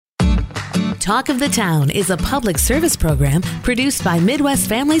Talk of the Town is a public service program produced by Midwest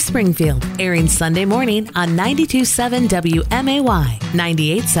Family Springfield, airing Sunday morning on 92.7 WMAY,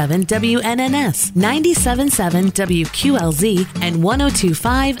 98.7 WNNS, 97.7 WQLZ, and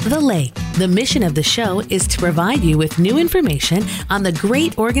 102.5 The Lake. The mission of the show is to provide you with new information on the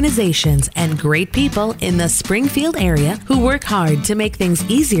great organizations and great people in the Springfield area who work hard to make things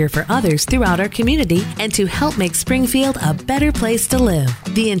easier for others throughout our community and to help make Springfield a better place to live.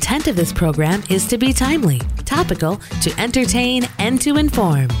 The intent of this program is to be timely, topical, to entertain, and to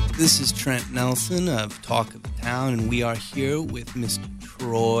inform. This is Trent Nelson of Talk of the Town, and we are here with Mr.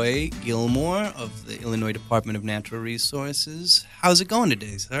 Troy Gilmore of the Illinois Department of Natural Resources. How's it going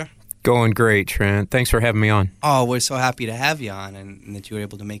today, sir? Going great, Trent. Thanks for having me on. Oh, we're so happy to have you on and that you were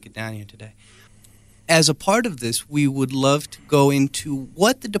able to make it down here today. As a part of this, we would love to go into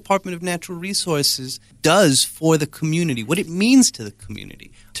what the Department of Natural Resources does for the community, what it means to the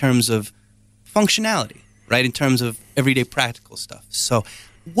community in terms of functionality, right, in terms of everyday practical stuff. So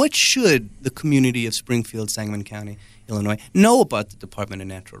what should the community of Springfield, Sangamon County, Illinois, know about the Department of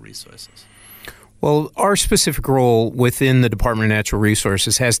Natural Resources? Well, our specific role within the Department of Natural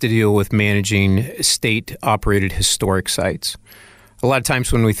Resources has to deal with managing state-operated historic sites. A lot of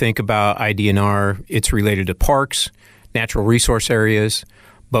times when we think about IDNR, it's related to parks, natural resource areas,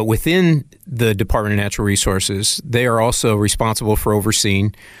 but within the Department of Natural Resources, they are also responsible for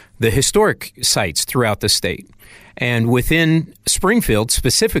overseeing the historic sites throughout the state. And within Springfield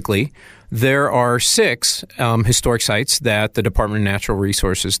specifically, there are 6 historic sites that the Department of Natural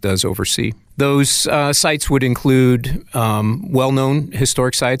Resources does oversee. Those sites would include well-known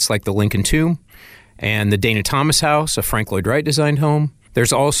historic sites like the Lincoln Tomb and the Dana Thomas House, a Frank Lloyd Wright designed home.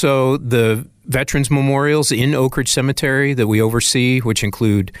 There's also the Veterans Memorials in Oak Ridge Cemetery that we oversee, which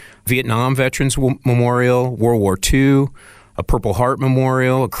include Vietnam Veterans Memorial, World War II, a Purple Heart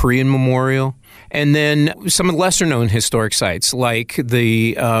Memorial, a Korean Memorial, and then some of the lesser-known historic sites like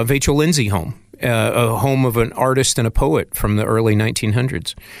the Vachel Lindsay home, a home of an artist and a poet from the early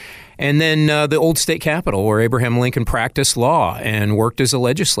 1900s. And then the old state capitol where Abraham Lincoln practiced law and worked as a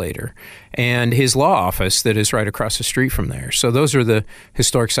legislator, and his law office that is right across the street from there. So those are the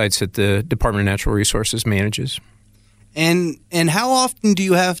historic sites that the Department of Natural Resources manages. And how often do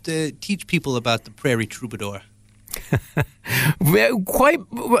you have to teach people about the Prairie Troubadour? Quite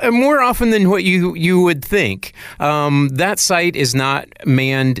more often than what you would think. That site is not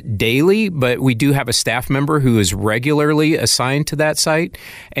manned daily, but we do have a staff member who is regularly assigned to that site,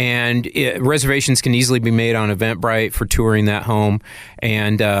 and reservations can easily be made on Eventbrite for touring that home.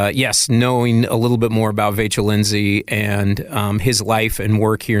 And yes, knowing a little bit more about Vachel Lindsay and his life and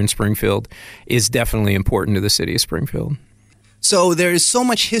work here in Springfield is definitely important to the city of Springfield. So there is so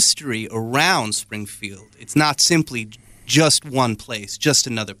much history around Springfield. It's not simply just one place, just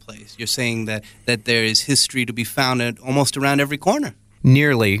another place. You're saying that there is history to be found at almost around every corner.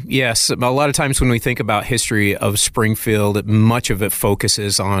 Nearly, yes. A lot of times when we think about history of Springfield, much of it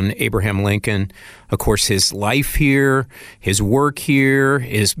focuses on Abraham Lincoln. Of course, his life here, his work here,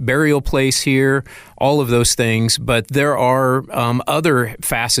 his burial place here, all of those things. But there are other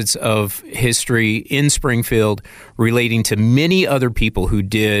facets of history in Springfield relating to many other people who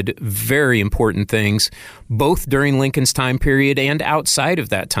did very important things, both during Lincoln's time period and outside of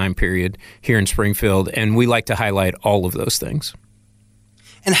that time period here in Springfield. And we like to highlight all of those things.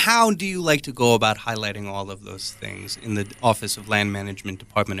 And how do you like to go about highlighting all of those things in the Office of Land Management,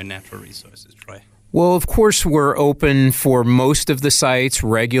 Department of Natural Resources, Troy? Well, of course, we're open for most of the sites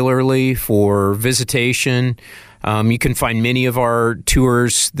regularly for visitation. You can find many of our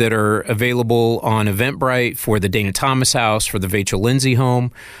tours that are available on Eventbrite for the Dana Thomas House, for the Vachel Lindsay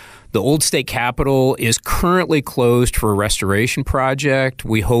home. The Old State Capitol is currently closed for a restoration project.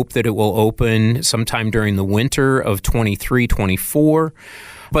 We hope that it will open sometime during the winter of 23-24.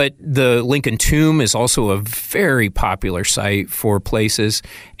 But the Lincoln Tomb is also a very popular site for places.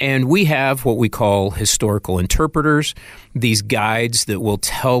 And we have what we call historical interpreters, these guides that will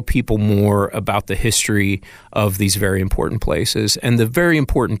tell people more about the history of these very important places and the very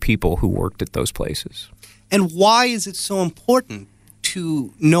important people who worked at those places. And why is it so important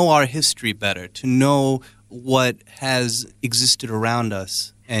to know our history better, to know what has existed around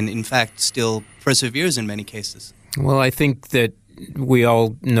us and, in fact, still perseveres in many cases? Well, I think that we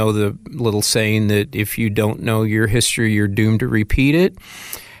all know the little saying that if you don't know your history, you're doomed to repeat it.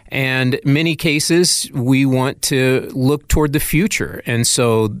 And in many cases, we want to look toward the future. And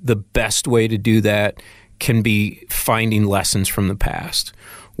so the best way to do that can be finding lessons from the past,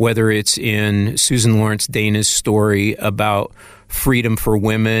 whether it's in Susan Lawrence Dana's story about freedom for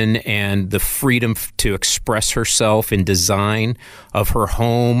women and the freedom to express herself in design of her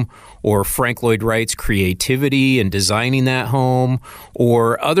home, or Frank Lloyd Wright's creativity in designing that home,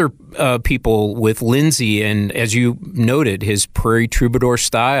 or other people with Lindsay and, as you noted, his Prairie Troubadour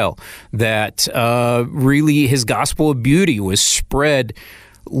style, that really his gospel of beauty was spread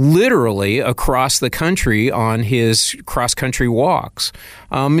literally across the country on his cross-country walks.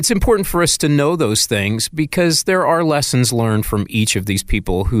 It's important for us to know those things because there are lessons learned from each of these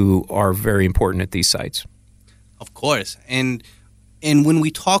people who are very important at these sites. Of course. And when we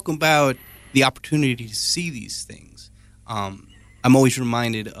talk about the opportunity to see these things, I'm always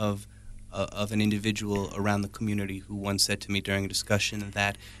reminded of an individual around the community who once said to me during a discussion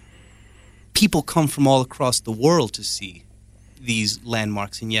that people come from all across the world to see these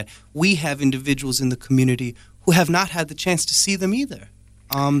landmarks, and yet we have individuals in the community who have not had the chance to see them either.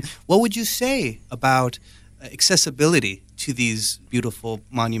 What would you say about accessibility to these beautiful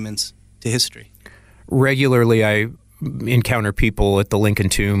monuments to history? Regularly, I encounter people at the Lincoln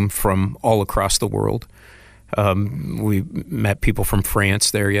Tomb from all across the world. We met people from France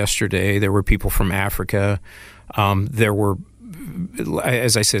there yesterday. There were people from Africa. There were,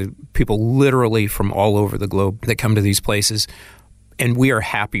 as I said, people literally from all over the globe that come to these places. And we are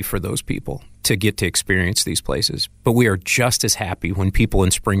happy for those people to get to experience these places. But we are just as happy when people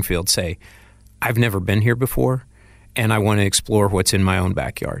in Springfield say, I've never been here before, and I want to explore what's in my own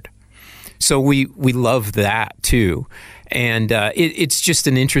backyard. So we love that too. And it's just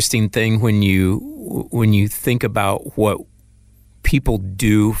an interesting thing when you think about what people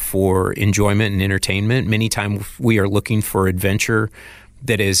do for enjoyment and entertainment. Many times we are looking for adventure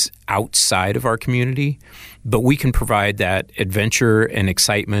that is outside of our community, but we can provide that adventure and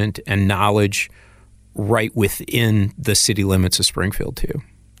excitement and knowledge right within the city limits of Springfield too.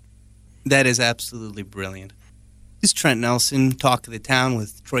 That is absolutely brilliant. This is Trent Nelson, Talk of the Town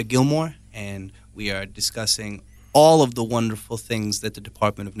with Troy Gilmore, and we are discussing all of the wonderful things that the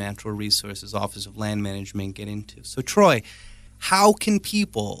Department of Natural Resources Office of Land Management get into. So Troy, how can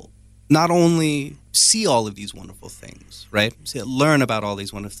people not only see all of these wonderful things, right? Learn about all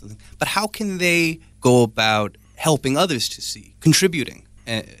these wonderful things, but how can they go about helping others to see, contributing,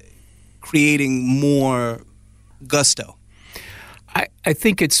 creating more gusto? I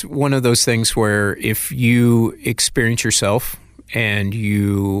think it's one of those things where if you experience yourself and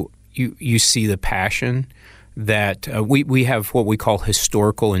you see the passion that we have what we call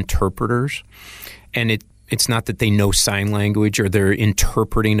historical interpreters, and it's not that they know sign language or they're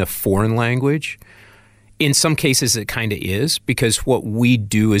interpreting a foreign language. In some cases, it kind of is, because what we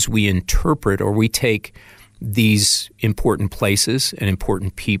do is we interpret, or we take these important places and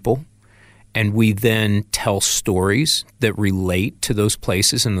important people, and we then tell stories that relate to those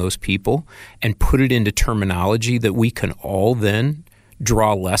places and those people and put it into terminology that we can all then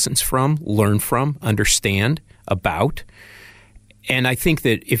draw lessons from, learn from, understand about. And I think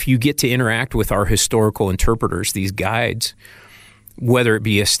that if you get to interact with our historical interpreters, these guides, whether it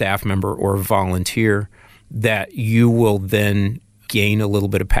be a staff member or a volunteer, that you will then gain a little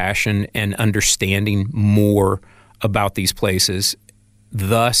bit of passion and understanding more about these places.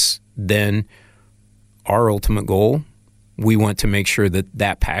 Thus, then, our ultimate goal, we want to make sure that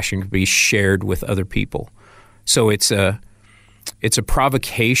that passion can be shared with other people. So it's a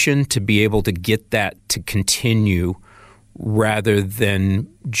provocation to be able to get that to continue rather than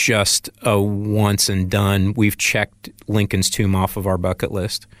just a once and done. We've checked Lincoln's Tomb off of our bucket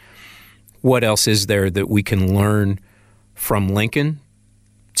list. What else is there that we can learn from Lincoln?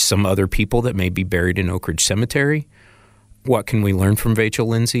 Some other people that may be buried in Oak Ridge Cemetery. What can we learn from Vachel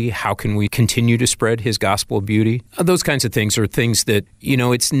Lindsay? How can we continue to spread his gospel of beauty? Those kinds of things are things that,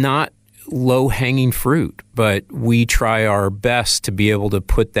 it's not low-hanging fruit, but we try our best to be able to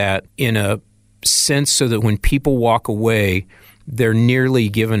put that in a sense so that when people walk away, they're nearly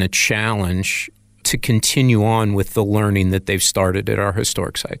given a challenge to continue on with the learning that they've started at our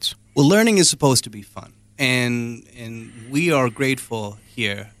historic sites. Well, learning is supposed to be fun, and we are grateful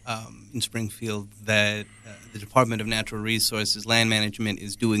here in Springfield that the Department of Natural Resources Land Management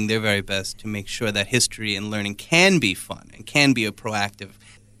is doing their very best to make sure that history and learning can be fun and can be a proactive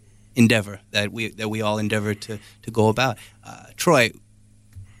endeavor that we all endeavor to go about. Troy,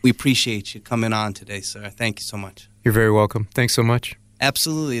 we appreciate you coming on today, sir. Thank you so much. You're very welcome. Thanks so much.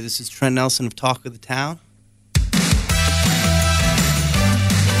 Absolutely. This is Trent Nelson of Talk of the Town.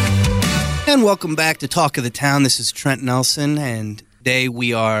 And welcome back to Talk of the Town. This is Trent Nelson, and today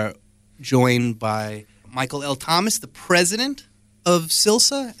we are joined by Michael L. Thomas, the president of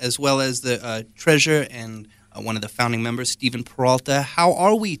CILCSA, as well as the treasurer and one of the founding members, Stephen Peralta. How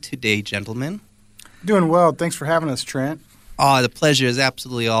are we today, gentlemen? Doing well. Thanks for having us, Trent. Oh, the pleasure is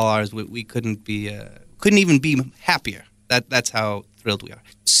absolutely all ours. We couldn't even be happier. That's how thrilled we are.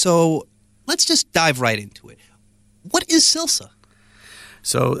 So let's just dive right into it. What is CILCSA?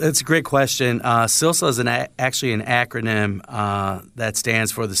 So it's a great question. CILCSA is actually an acronym that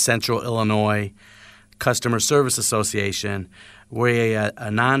stands for the Central Illinois Customer Service Association. We're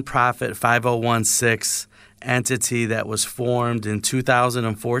a nonprofit 5016 entity that was formed in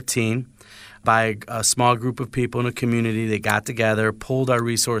 2014 by a small group of people in a community that got together, pulled our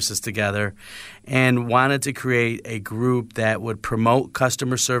resources together, and wanted to create a group that would promote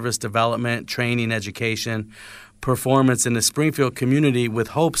customer service development, training, education, performance in the Springfield community with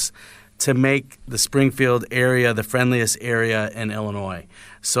hopes to make the Springfield area the friendliest area in Illinois.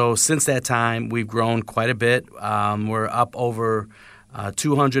 So since that time, we've grown quite a bit. We're up over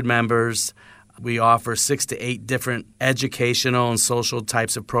 200 members. We offer 6 to 8 different educational and social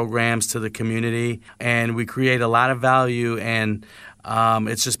types of programs to the community, and we create a lot of value, and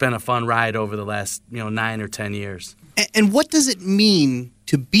it's just been a fun ride over the last 9 or 10 years. And what does it mean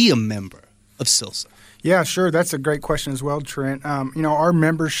to be a member of CILCSA? Yeah, sure. That's a great question as well, Trent. Our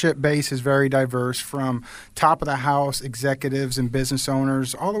membership base is very diverse, from top of the house executives and business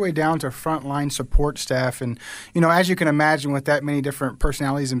owners all the way down to frontline support staff. And, as you can imagine, with that many different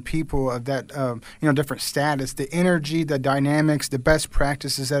personalities and people of that, different status, the energy, the dynamics, the best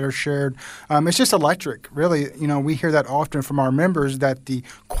practices that are shared, it's just electric. Really, we hear that often from our members, that the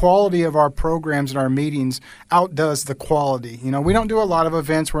quality of our programs and our meetings outdoes the quality. We don't do a lot of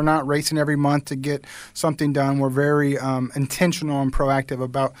events. We're not racing every month to get something done. We're very intentional and proactive,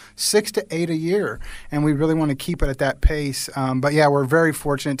 about 6 to 8 a year, and we really want to keep it at that pace. But yeah, we're very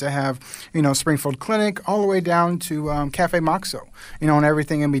fortunate to have Springfield Clinic all the way down to Cafe Moxo, and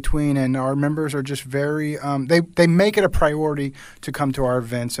everything in between. And our members are just very they make it a priority to come to our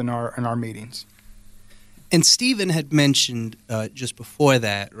events and our meetings. And Stephen had mentioned just before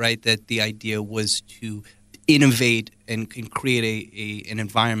that, right, that the idea was to innovate and create an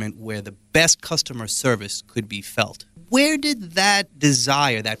environment where the best customer service could be felt. Where did that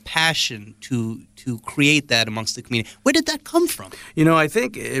desire, that passion to create that amongst the community, where did that come from? I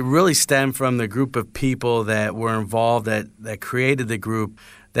think it really stemmed from the group of people that were involved that created the group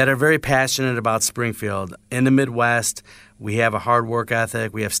that are very passionate about Springfield. In the Midwest, we have a hard work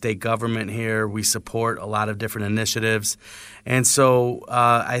ethic. We have state government here. We support a lot of different initiatives. And so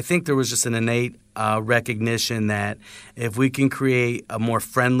I think there was just an innate recognition that if we can create a more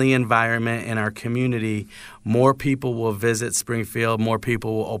friendly environment in our community, more people will visit Springfield, more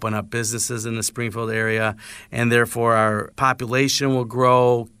people will open up businesses in the Springfield area, and therefore our population will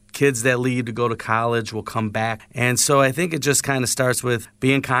grow. Kids that leave to go to college will come back. And so I think it just kind of starts with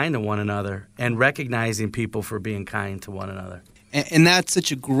being kind to one another and recognizing people for being kind to one another. And that's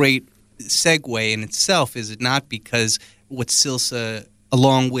such a great segue in itself, is it not? Because what CILCSA,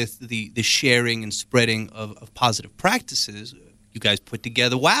 along with the sharing and spreading of positive practices, you guys put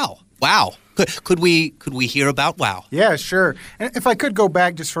together, wow. Could we hear about WOW? Yeah, sure. And if I could go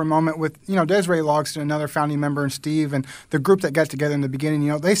back just for a moment with, Desiree Logston, another founding member, and Steve, and the group that got together in the beginning,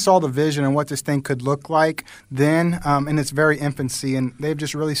 they saw the vision and what this thing could look like then in its very infancy, and they've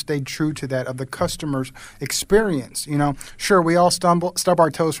just really stayed true to that, of the customer's experience. Sure, we all stub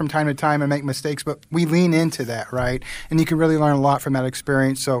our toes from time to time and make mistakes, but we lean into that, right? And you can really learn a lot from that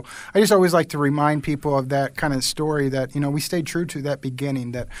experience. So I just always like to remind people of that kind of story, that, we stayed true to that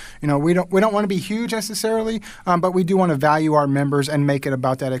beginning, that, we don't want to be huge necessarily, but we do want to value our members and make it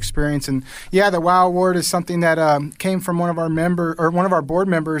about that experience. And yeah, the WOW Award is something that came from one of our board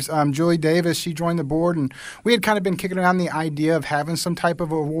members, Julie Davis. She joined the board, and we had kind of been kicking around the idea of having some type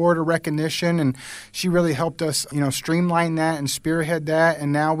of award or recognition, and she really helped us, streamline that and spearhead that.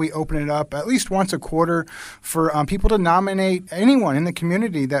 And now we open it up at least once a quarter for people to nominate anyone in the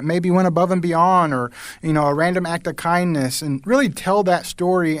community that maybe went above and beyond, or a random act of kindness, and really tell that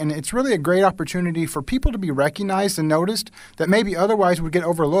story. And it's really a great opportunity for people to be recognized and noticed that maybe otherwise would get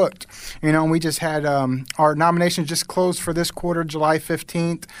overlooked. And we just had our nominations just closed for this quarter, July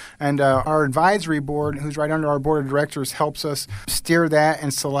 15th, and our advisory board, who's right under our board of directors, helps us steer that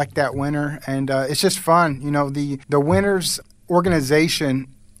and select that winner. And it's just fun. The winners organization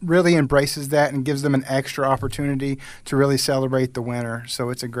really embraces that and gives them an extra opportunity to really celebrate the winner. So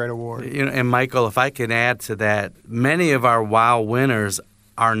it's a great award. And Michael, if I can add to that, many of our WOW winners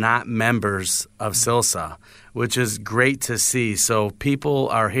are not members of CILCSA, which is great to see. So people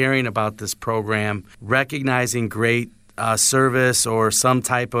are hearing about this program, recognizing great service or some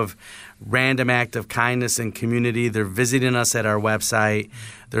type of random act of kindness and community. They're visiting us at our website.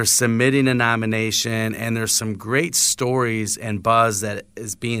 They're submitting a nomination, and there's some great stories and buzz that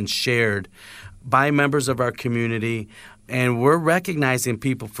is being shared by members of our community And we're recognizing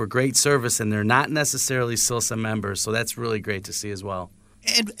people for great service, and they're not necessarily CILCSA members, so that's really great to see as well.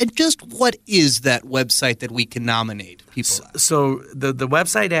 And just what is that website that we can nominate people on? So the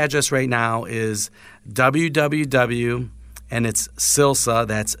website address right now is www, and it's CILCSA,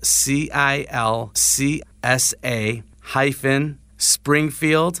 that's CILCSA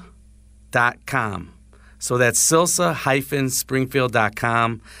 -Springfield.com. So that's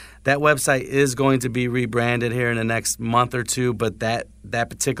CILCSA-Springfield.com. That website is going to be rebranded here in the next month or two, but that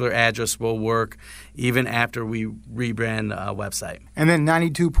particular address will work even after we rebrand the website. And then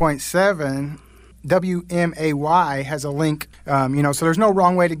 92.7 WMAY has a link, so there's no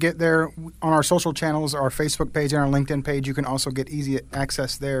wrong way to get there. On our social channels, our Facebook page and our LinkedIn page, you can also get easy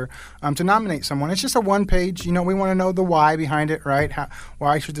access there to nominate someone. It's just a one page. We want to know the why behind it, right?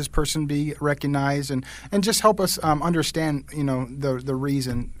 Why should this person be recognized, and just help us understand, the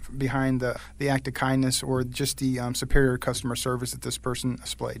reason behind the act of kindness or just the superior customer service that this person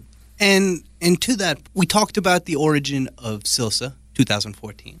displayed. And to that, we talked about the origin of CILCSA.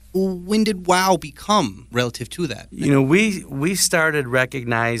 2014. When did WOW become relative to that? We started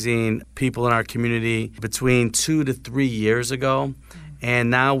recognizing people in our community between 2 to 3 years ago,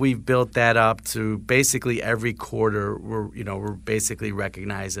 and now we've built that up to basically every quarter. We're basically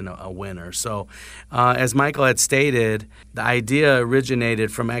recognizing a winner. So, as Michael had stated, the idea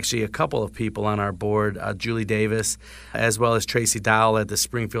originated from actually a couple of people on our board, Julie Davis, as well as Tracy Dowell at the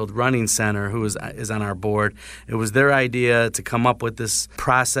Springfield Running Center, who is on our board. It was their idea to come up with this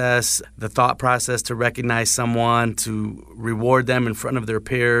process, the thought process to recognize someone, to reward them in front of their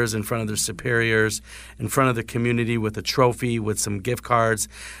peers, in front of their superiors, in front of the community with a trophy, with some gift cards.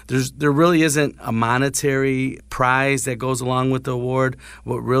 There really isn't a monetary prize that goes along with the award.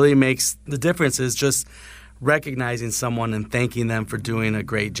 What really makes the difference is just recognizing someone and thanking them for doing a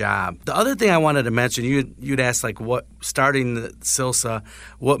great job. The other thing I wanted to mention, you'd asked what starting the CILCSA,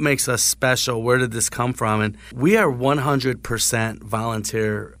 what makes us special, where did this come from? And we are 100%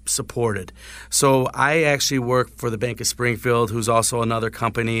 volunteer supported. So I actually work for the Bank of Springfield, who's also another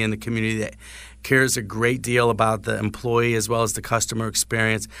company in the community that cares a great deal about the employee as well as the customer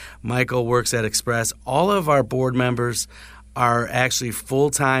experience. Michael works at Express. All of our board members are actually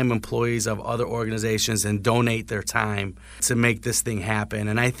full-time employees of other organizations and donate their time to make this thing happen.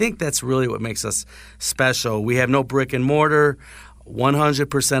 And I think that's really what makes us special. We have no brick and mortar,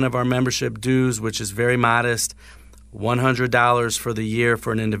 100% of our membership dues, which is very modest, $100 for the year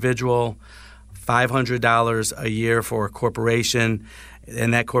for an individual, $500 a year for a corporation,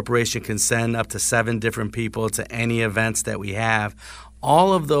 and that corporation can send up to 7 different people to any events that we have.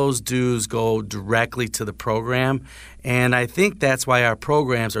 All of those dues go directly to the program, and I think that's why our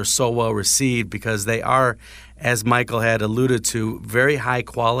programs are so well received, because they are, as Michael had alluded to, very high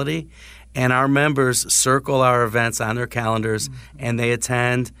quality, and our members circle our events on their calendars, and they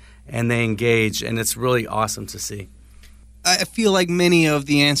attend, and they engage, and it's really awesome to see. I feel like many of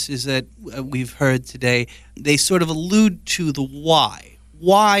the answers that we've heard today, they sort of allude to the why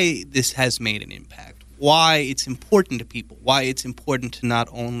this has made an impact. Why it's important to people, why it's important to not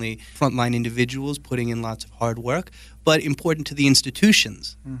only frontline individuals putting in lots of hard work, but important to the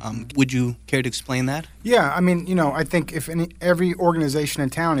institutions. Would you care to explain that? Yeah, I think if every organization in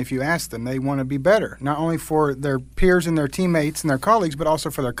town, if you ask them, they want to be better, not only for their peers and their teammates and their colleagues, but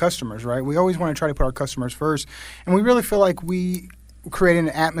also for their customers, right? We always want to try to put our customers first, and we really feel like we creating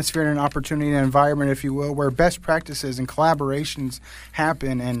an atmosphere and an opportunity and an environment, if you will, where best practices and collaborations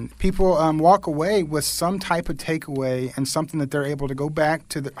happen, and people walk away with some type of takeaway and something that they're able to go back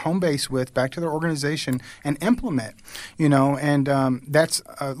to the home base with, back to their organization, and implement, and that's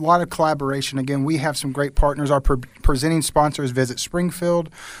a lot of collaboration. Again, we have some great partners. Our presenting sponsors, Visit Springfield,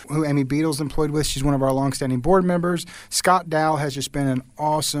 who Amy Beadle's employed with. She's one of our longstanding board members. Scott Dow has just been an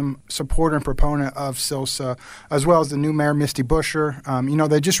awesome supporter and proponent of CILCSA, as well as the new mayor, Misty Busher.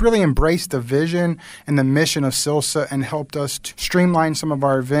 They just really embraced the vision and the mission of CILCSA and helped us to streamline some of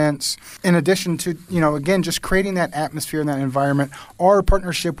our events. In addition to, again, just creating that atmosphere and that environment. Our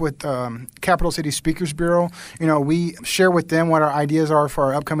partnership with Capital City Speakers Bureau, we share with them what our ideas are for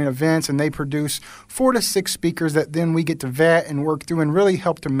our upcoming events, and they produce 4 to 6 speakers that then we get to vet and work through and really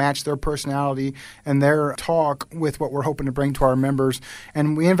help to match their personality and their talk with what we're hoping to bring to our members.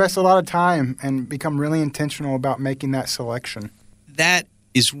 And we invest a lot of time and become really intentional about making that selection. That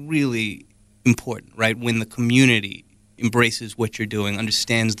is really important, right? When the community embraces what you're doing,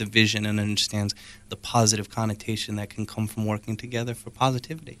 understands the vision, and understands the positive connotation that can come from working together for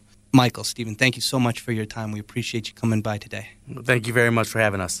positivity. Michael, Stephen, thank you so much for your time. We appreciate you coming by today. Thank you very much for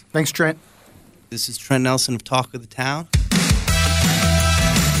having us. Thanks, Trent. This is Trent Nelson of Talk of the Town.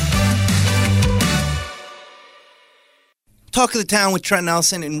 Talk of the Town with Trent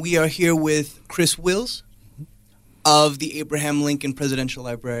Nelson, and we are here with Chris Wills of the Abraham Lincoln Presidential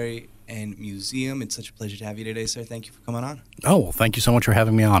Library and Museum. It's such a pleasure to have you today, sir. Thank you for coming on. Oh, well, thank you so much for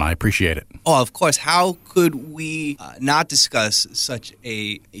having me on. I appreciate it. Oh, of course. How could we not discuss such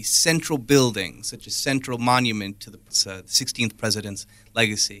a central building, such a central monument to the 16th president's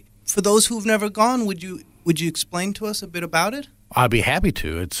legacy? For those who've never gone, would you explain to us a bit about it? I'd be happy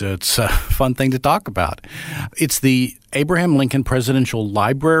to. It's a fun thing to talk about. It's the Abraham Lincoln Presidential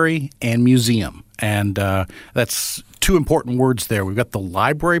Library and Museum. And that's two important words there. We've got the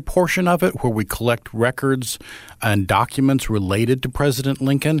library portion of it where we collect records and documents related to President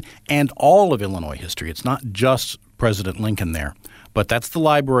Lincoln and all of Illinois history. It's not just President Lincoln there. But that's the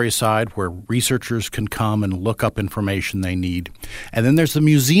library side where researchers can come and look up information they need. And then there's the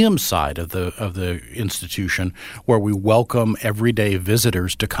museum side of the institution where we welcome everyday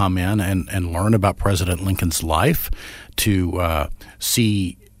visitors to come in and learn about President Lincoln's life, to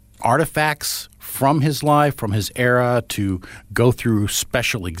see artifacts from his life, from his era, to go through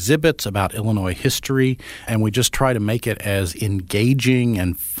special exhibits about Illinois history. And we just try to make it as engaging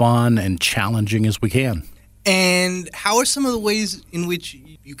and fun and challenging as we can. And how are some of the ways in which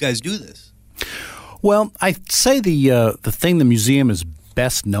you guys do this? Well, I'd say the thing the museum is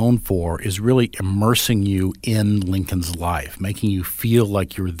best known for is really immersing you in Lincoln's life, making you feel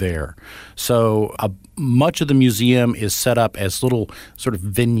like you're there. So much of the museum is set up as little sort of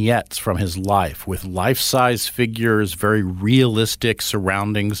vignettes from his life with life-size figures, very realistic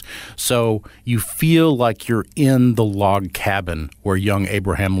surroundings. So you feel like you're in the log cabin where young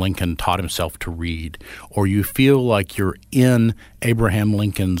Abraham Lincoln taught himself to read, or you feel like you're in Abraham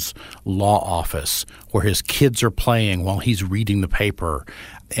Lincoln's law office where his kids are playing while he's reading the paper.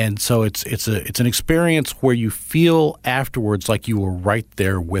 And so it's an experience where you feel afterwards like you were right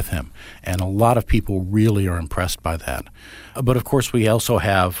there with him. And a lot of people really are impressed by that. But of course, we also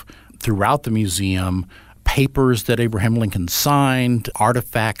have throughout the museum papers that Abraham Lincoln signed,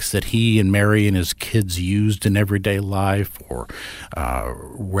 artifacts that he and Mary and his kids used in everyday life, or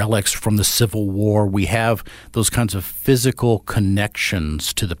relics from the Civil War. We have those kinds of physical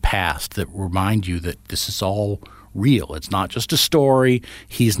connections to the past that remind you that this is all real. It's not just a story.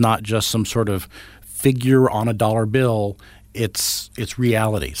 He's not just some sort of figure on a dollar bill. It's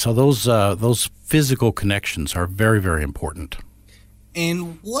reality. So those physical connections are very, very important.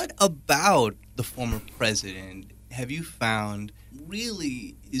 And what about the former president have you found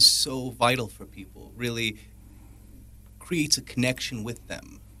really is so vital for people, really creates a connection with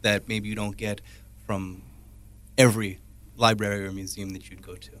them that maybe you don't get from every library or museum that you'd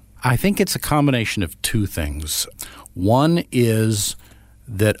go to? I think it's a combination of two things. One is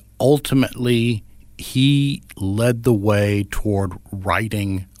that ultimately he led the way toward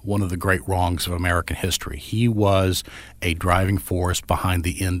righting one of the great wrongs of American history. He was a driving force behind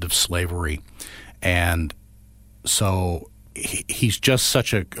the end of slavery. And so he's just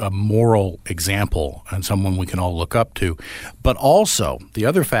such a moral example and someone we can all look up to. But also, the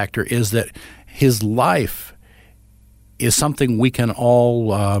other factor is that his life is something we can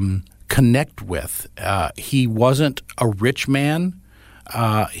all connect with. He wasn't a rich man.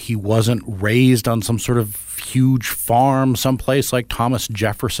 He wasn't raised on some sort of huge farm someplace like Thomas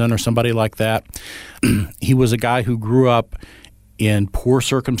Jefferson or somebody like that. He was a guy who grew up in poor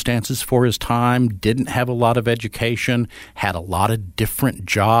circumstances for his time, didn't have a lot of education, had a lot of different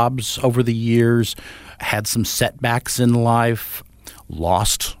jobs over the years, had some setbacks in life,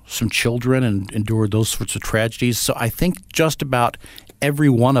 lost some children and endured those sorts of tragedies. So I think just about every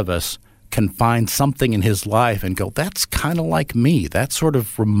one of us can find something in his life and go, that's kind of like me. That sort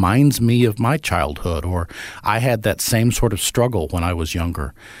of reminds me of my childhood, or I had that same sort of struggle when I was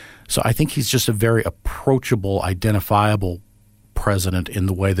younger. So I think he's just a very approachable, identifiable president in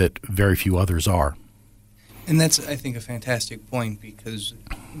the way that very few others are. And that's, I think, a fantastic point, because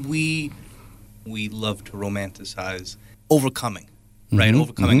we love to romanticize overcoming, right? Mm-hmm.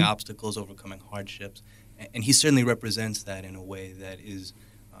 Overcoming obstacles, overcoming hardships. And he certainly represents that in a way that is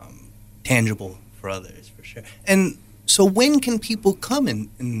tangible for others, for sure. And so when can people come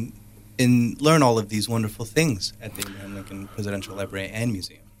and learn all of these wonderful things at the Abraham Lincoln Presidential Library and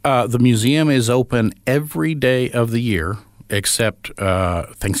Museum? The museum is open every day of the year except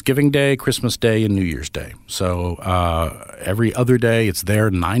Thanksgiving Day, Christmas Day, and New Year's Day. So every other day it's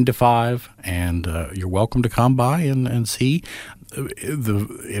there 9 to 5, and you're welcome to come by and see.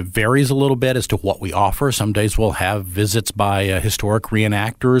 It varies a little bit as to what we offer. Some days we'll have visits by historic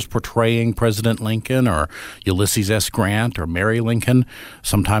reenactors portraying President Lincoln or Ulysses S. Grant or Mary Lincoln.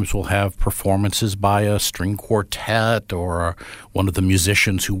 Sometimes we'll have performances by a string quartet or one of the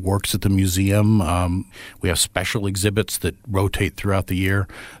musicians who works at the museum. We have special exhibits that rotate throughout the year.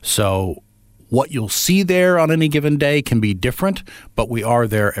 So what you'll see there on any given day can be different, but we are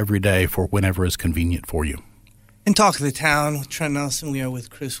there every day for whenever is convenient for you. In Talk of the Town with Trent Nelson, we are with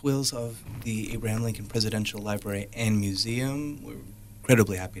Chris Wills of the Abraham Lincoln Presidential Library and Museum. We're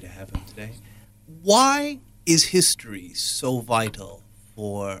incredibly happy to have him today. Why is history so vital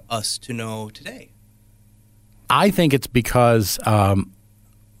for us to know today? I think it's because,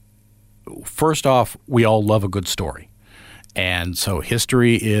 first off, we all love a good story. And so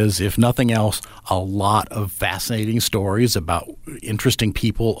history is, if nothing else, a lot of fascinating stories about interesting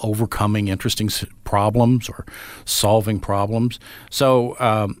people overcoming interesting problems or solving problems.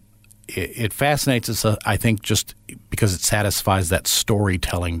 So it fascinates us, I think, just because it satisfies that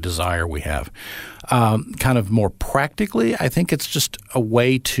storytelling desire we have. Kind of more practically, I think it's just a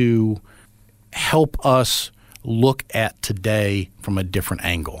way to help us look at today from a different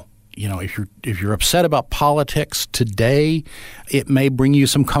angle. You know, if you're upset about politics today, it may bring you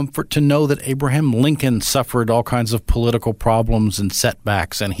some comfort to know that Abraham Lincoln suffered all kinds of political problems and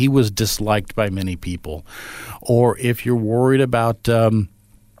setbacks, and he was disliked by many people. Or if you're worried about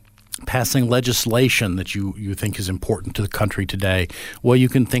passing legislation that you think is important to the country today, well, you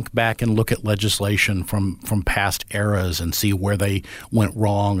can think back and look at legislation from past eras and see where they went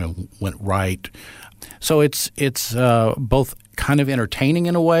wrong and went right. So it's both kind of entertaining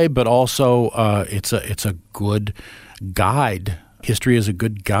in a way, but also it's a good guide. History is a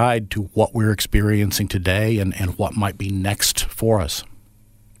good guide to what we're experiencing today and what might be next for us.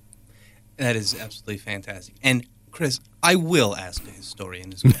 That is absolutely fantastic. And Chris, I will ask a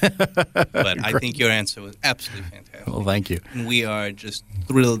historian as well, but I think your answer was absolutely fantastic. Well, thank you. And we are just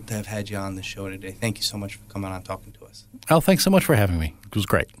thrilled to have had you on the show today. Thank you so much for coming on and talking to us. Oh, thanks so much for having me. It was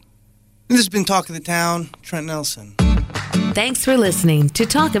great. This has been Talk of the Town. Trent Nelson. Thanks for listening to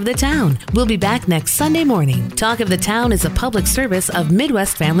Talk of the Town. We'll be back next Sunday morning. Talk of the Town is a public service of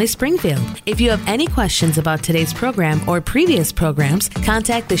Midwest Family Springfield. If you have any questions about today's program or previous programs,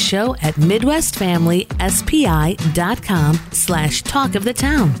 contact the show at MidwestFamilySPI.com/Talk of the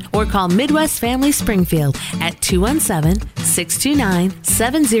Town or call Midwest Family Springfield at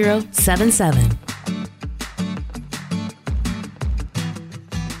 217-629-7077.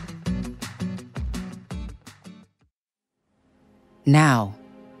 Now.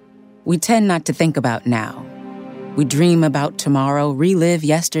 We tend not to think about now. We dream about tomorrow, relive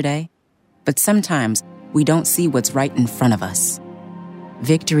yesterday, but sometimes we don't see what's right in front of us.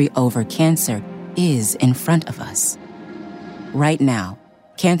 Victory over cancer is in front of us. Right now,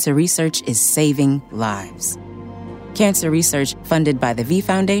 cancer research is saving lives. Cancer research funded by the V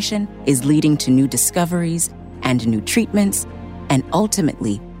Foundation is leading to new discoveries and new treatments, and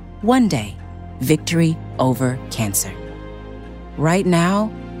ultimately, one day, victory over cancer. Right now,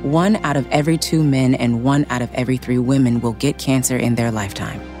 1 out of every 2 men and 1 out of every 3 women will get cancer in their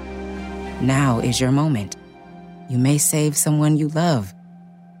lifetime. Now is your moment. You may save someone you love.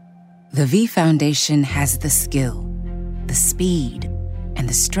 The V Foundation has the skill, the speed, and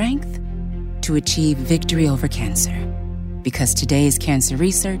the strength to achieve victory over cancer. Because today's cancer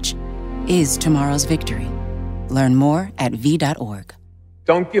research is tomorrow's victory. Learn more at v.org.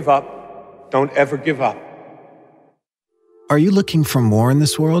 Don't give up. Don't ever give up. Are you looking for more in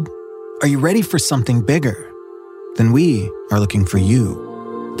this world? Are you ready for something bigger? Then we are looking for you.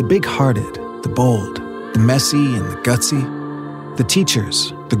 The big-hearted, the bold, the messy and the gutsy. The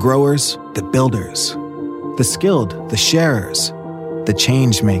teachers, the growers, the builders. The skilled, the sharers, the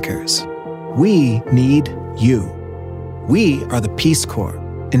change makers. We need you. We are the Peace Corps.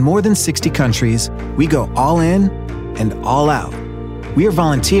 In more than 60 countries, we go all in and all out. We are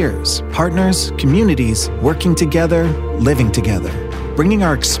volunteers, partners, communities, working together, living together, bringing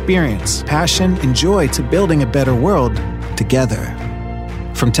our experience, passion, and joy to building a better world together.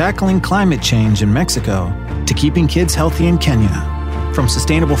 From tackling climate change in Mexico to keeping kids healthy in Kenya, from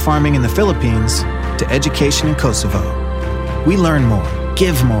sustainable farming in the Philippines to education in Kosovo. We learn more,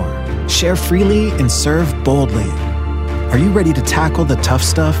 give more, share freely, and serve boldly. Are you ready to tackle the tough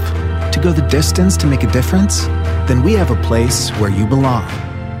stuff? To go the distance to make a difference? Then we have a place where you belong.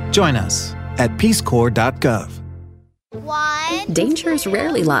 Join us at peacecorps.gov. Dangers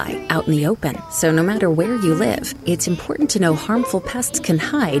rarely lie out in the open, so no matter where you live, it's important to know harmful pests can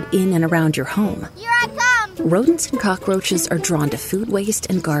hide in and around your home. Here I come! Rodents and cockroaches are drawn to food waste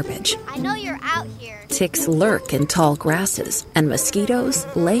and garbage. I know you're out here. Ticks lurk in tall grasses, and mosquitoes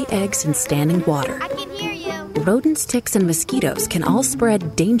lay eggs in standing water. I can hear you. Rodents, ticks, and mosquitoes can all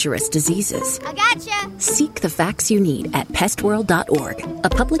spread dangerous diseases. I gotcha. Seek the facts you need at pestworld.org. A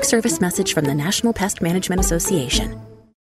public service message from the National Pest Management Association.